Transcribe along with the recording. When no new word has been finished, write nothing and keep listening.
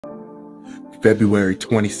February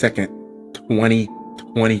 22nd,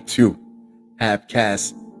 2022.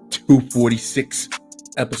 Halfcast 246,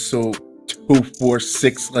 episode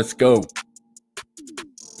 246. Let's go.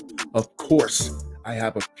 Of course, I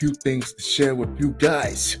have a few things to share with you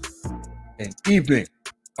guys. An evening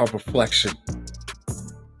of reflection.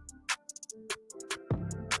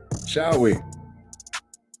 Shall we?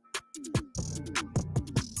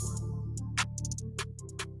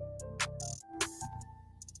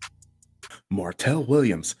 Martell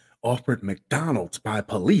Williams offered McDonald's by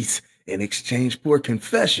police in exchange for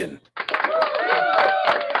confession.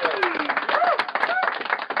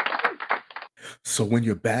 So when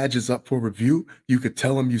your badge is up for review, you could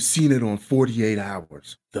tell them you've seen it on 48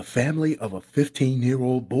 hours. The family of a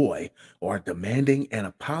 15-year-old boy are demanding an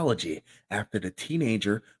apology after the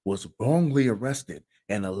teenager was wrongly arrested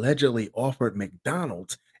and allegedly offered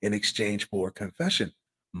McDonald's in exchange for a confession.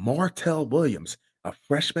 Martell Williams, a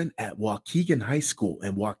freshman at Waukegan High School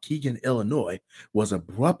in Waukegan, Illinois, was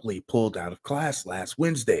abruptly pulled out of class last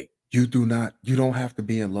Wednesday. You don't have to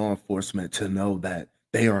be in law enforcement to know that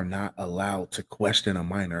they are not allowed to question a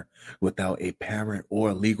minor without a parent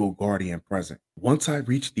or legal guardian present. Once I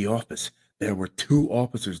reached the office, there were two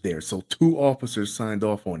officers there. So two officers signed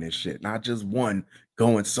off on this shit, not just one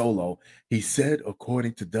going solo. He said,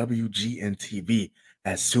 according to WGN-TV,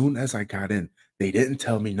 as soon as I got in, they didn't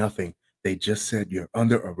tell me nothing. They just said, you're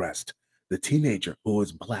under arrest. The teenager, who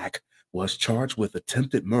is black, was charged with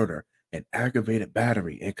attempted murder and aggravated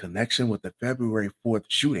battery in connection with the February 4th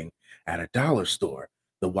shooting at a dollar store.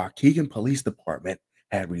 The Waukegan Police Department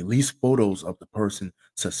had released photos of the person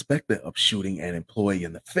suspected of shooting an employee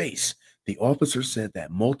in the face. The officer said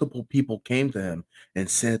that multiple people came to him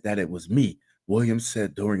and said that it was me, Williams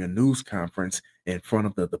said during a news conference in front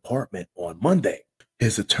of the department on Monday.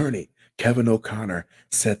 His attorney, Kevin O'Connor,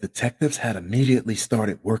 said detectives had immediately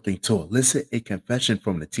started working to elicit a confession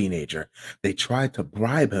from the teenager. They tried to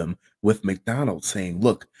bribe him with McDonald's, saying,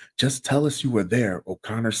 look, just tell us you were there,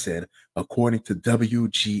 O'Connor said, according to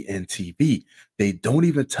WGN-TV. They don't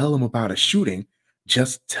even tell him about a shooting.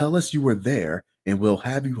 Just tell us you were there and we'll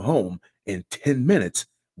have you home in 10 minutes.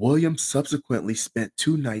 Williams subsequently spent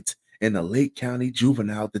 2 nights in the Lake County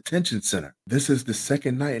Juvenile Detention Center. This is the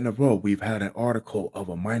second night in a row we've had an article of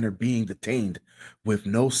a minor being detained with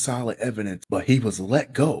no solid evidence, but he was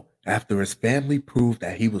let go after his family proved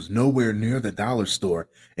that he was nowhere near the dollar store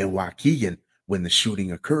in Waukegan when the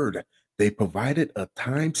shooting occurred. They provided a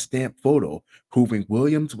time-stamped photo proving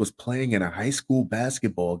Williams was playing in a high school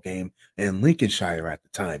basketball game in Lincolnshire at the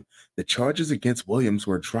time. The charges against Williams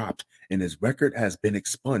were dropped and his record has been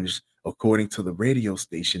expunged, according to the radio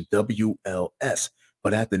station WLS.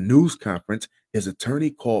 But at the news conference, his attorney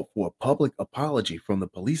called for a public apology from the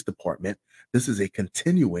police department. This is a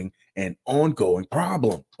continuing and ongoing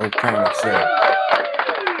problem, O'Connor said.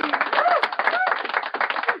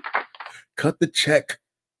 Cut the check.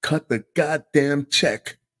 Cut the goddamn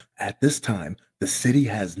check. At this time, the city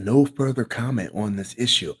has no further comment on this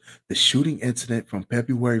issue. The shooting incident from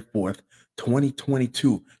February 4th,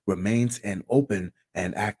 2022 remains an open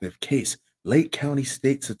and active case. Lake County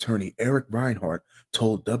State's Attorney Eric Reinhardt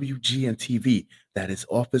told WGN-TV that his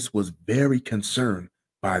office was very concerned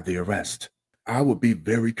by the arrest. I would be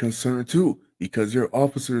very concerned too, because your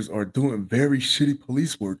officers are doing very shitty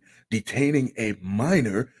police work, detaining a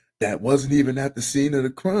minor that wasn't even at the scene of the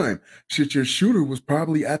crime. Shit, your shooter was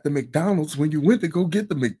probably at the McDonald's when you went to go get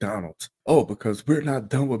the McDonald's. Oh, because we're not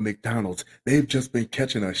done with McDonald's. They've just been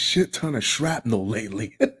catching a shit ton of shrapnel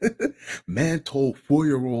lately. Man told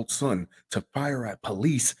 4-year-old son to fire at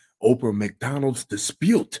police over McDonald's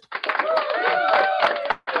dispute.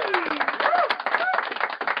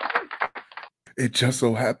 It just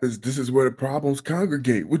so happens this is where the problems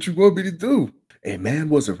congregate. What you want me to do? A man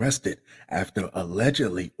was arrested after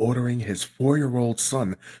allegedly ordering his 4-year-old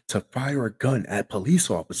son to fire a gun at police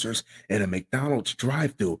officers in a McDonald's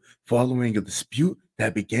drive-thru following a dispute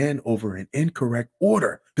that began over an incorrect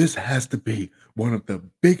order. This has to be one of the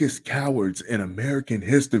biggest cowards in American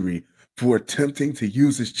history for attempting to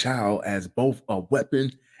use his child as both a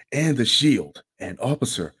weapon and a shield. An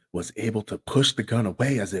officer was able to push the gun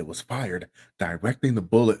away as it was fired, directing the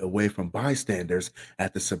bullet away from bystanders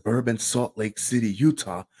at the suburban Salt Lake City,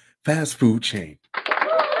 Utah fast food chain.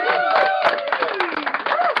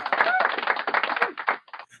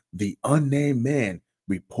 The unnamed man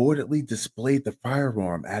reportedly displayed the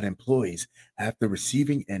firearm at employees after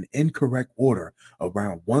receiving an incorrect order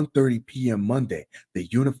around 1:30 p.m. Monday, the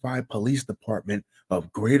Unified Police Department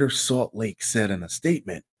of Greater Salt Lake said in a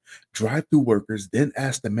statement. Drive-thru workers then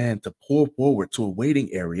asked the man to pull forward to a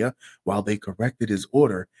waiting area while they corrected his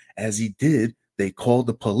order. As he did, they called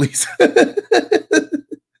the police.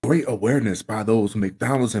 Great awareness by those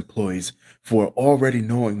McDonald's employees for already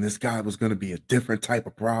knowing this guy was going to be a different type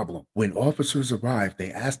of problem. When officers arrived,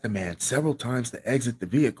 they asked the man several times to exit the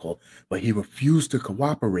vehicle, but he refused to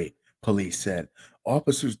cooperate, police said.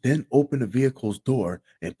 Officers then opened the vehicle's door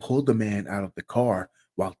and pulled the man out of the car.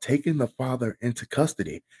 While taking the father into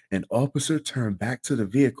custody, an officer turned back to the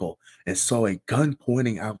vehicle and saw a gun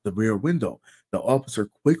pointing out the rear window. The officer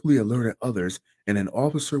quickly alerted others, and an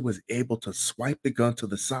officer was able to swipe the gun to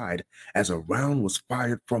the side as a round was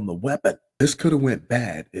fired from the weapon. This could have went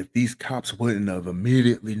bad if these cops wouldn't have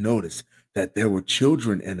immediately noticed that there were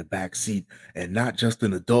children in the back seat and not just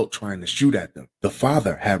an adult trying to shoot at them. The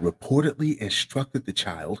father had reportedly instructed the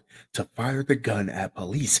child to fire the gun at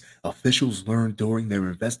police, officials learned during their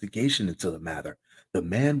investigation into the matter. The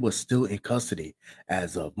man was still in custody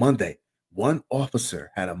as of Monday. One officer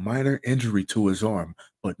had a minor injury to his arm,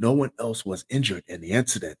 but no one else was injured in the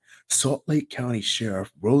incident. Salt Lake County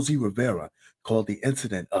Sheriff Rosie Rivera called the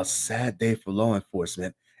incident a sad day for law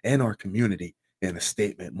enforcement and our community in a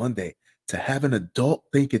statement Monday. To have an adult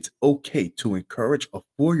think it's okay to encourage a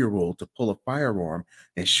 4-year-old to pull a firearm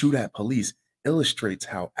and shoot at police illustrates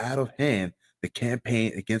how out of hand the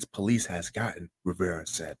campaign against police has gotten, Rivera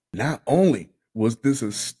said. Not only was this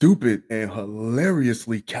a stupid and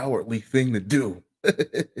hilariously cowardly thing to do,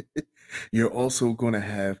 you're also going to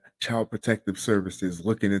have Child Protective Services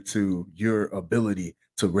looking into your ability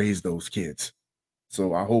to raise those kids.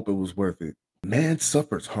 So I hope it was worth it. Man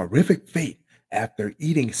suffers horrific fate after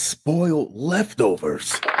eating spoiled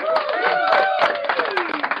leftovers.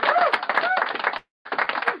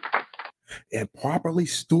 Improperly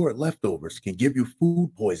stored leftovers can give you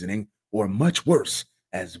food poisoning or much worse,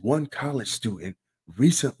 as one college student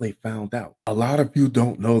recently found out. A lot of you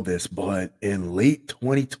don't know this, but in late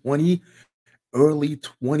 2020, early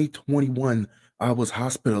 2021, I was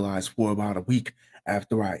hospitalized for about a week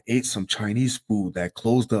after I ate some Chinese food that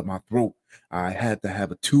closed up my throat. I had to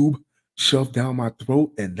have a tube shoved down my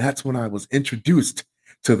throat, and that's when I was introduced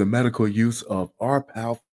to the medical use of our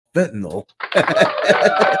pal fentanyl.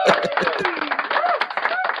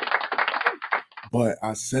 But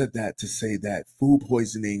I said that to say that food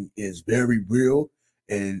poisoning is very real.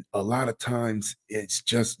 And a lot of times it's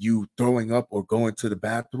just you throwing up or going to the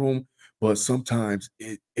bathroom, but sometimes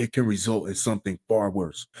it can result in something far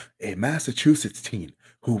worse. A Massachusetts teen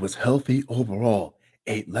who was healthy overall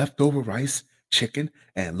ate leftover rice, chicken,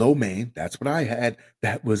 and lo mein, that's what I had,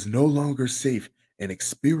 that was no longer safe and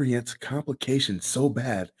experienced complications so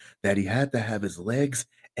bad that he had to have his legs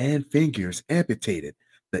and fingers amputated.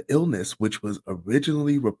 The illness, which was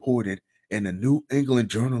originally reported in the New England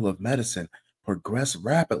Journal of Medicine, progressed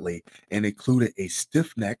rapidly and included a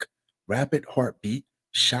stiff neck, rapid heartbeat,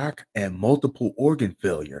 shock, and multiple organ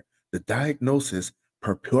failure. The diagnosis,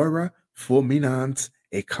 purpura fulminans,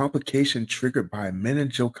 a complication triggered by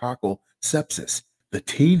meningococcal sepsis. The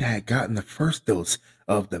teen had gotten the first dose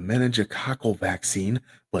of the meningococcal vaccine,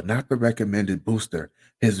 but not the recommended booster.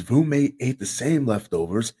 His roommate ate the same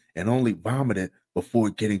leftovers and only vomited before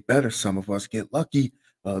getting better. Some of us get lucky.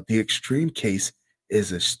 The extreme case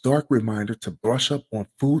is a stark reminder to brush up on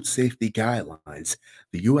food safety guidelines.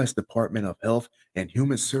 The U.S. Department of Health and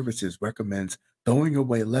Human Services recommends throwing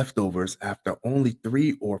away leftovers after only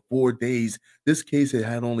 3 or 4 days. This case, it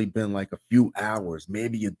had only been like a few hours,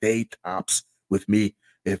 maybe a day tops with me.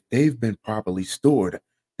 If they've been properly stored,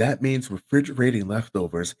 that means refrigerating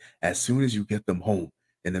leftovers as soon as you get them home.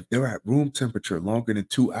 And if they're at room temperature longer than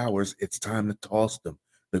 2 hours, it's time to toss them.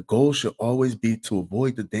 The goal should always be to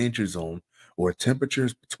avoid the danger zone or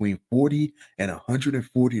temperatures between 40 and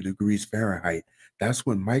 140 degrees Fahrenheit. That's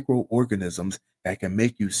when microorganisms that can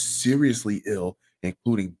make you seriously ill,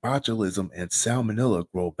 including botulism and salmonella,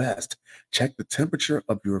 grow best. Check the temperature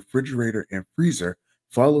of your refrigerator and freezer,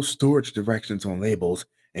 follow storage directions on labels,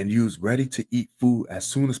 and use ready-to-eat food as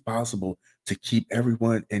soon as possible to keep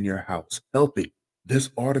everyone in your house healthy.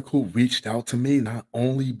 This article reached out to me not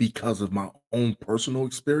only because of my own personal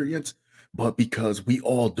experience, but because we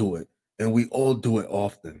all do it, and we all do it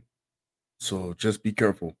often. So just be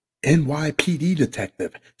careful. NYPD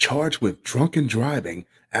detective charged with drunken driving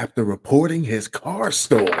after reporting his car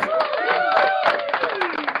stolen.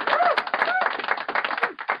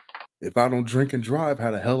 If I don't drink and drive,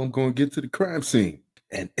 how the hell I'm going to get to the crime scene?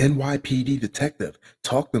 An NYPD detective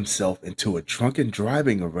talked himself into a drunken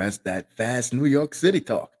driving arrest that fast New York City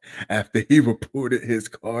talk after he reported his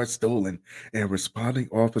car stolen, and responding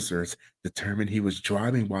officers determined he was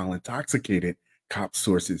driving while intoxicated, cop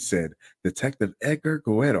sources said. Detective Edgar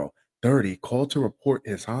Guerrero 30, called to report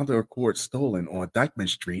his Honda Accord stolen on Dyckman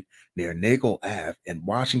Street near Nagel Ave in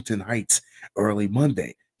Washington Heights early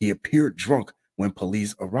Monday. He appeared drunk when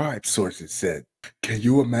police arrived, sources said. Can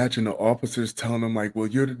you imagine the officers telling him, like, well,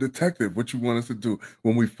 you're the detective. What you want us to do?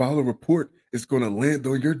 When we file a report, it's going to land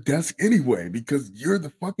on your desk anyway because you're the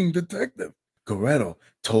fucking detective. Guerrero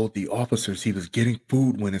told the officers he was getting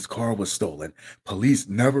food when his car was stolen. Police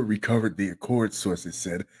never recovered the Accord, sources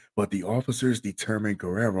said, but the officers determined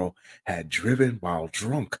Guerrero had driven while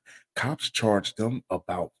drunk. Cops charged him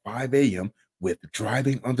about 5 a.m. with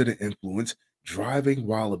driving under the influence, driving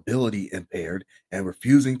while ability impaired, and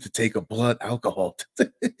refusing to take a blood alcohol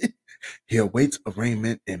test. He awaits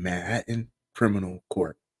arraignment in Manhattan criminal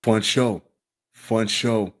court. Fun show. Fun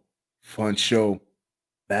show. Fun show.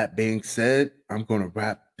 That being said, I'm going to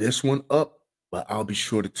wrap this one up, but I'll be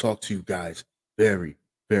sure to talk to you guys very,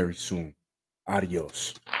 very soon.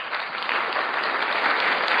 Adios.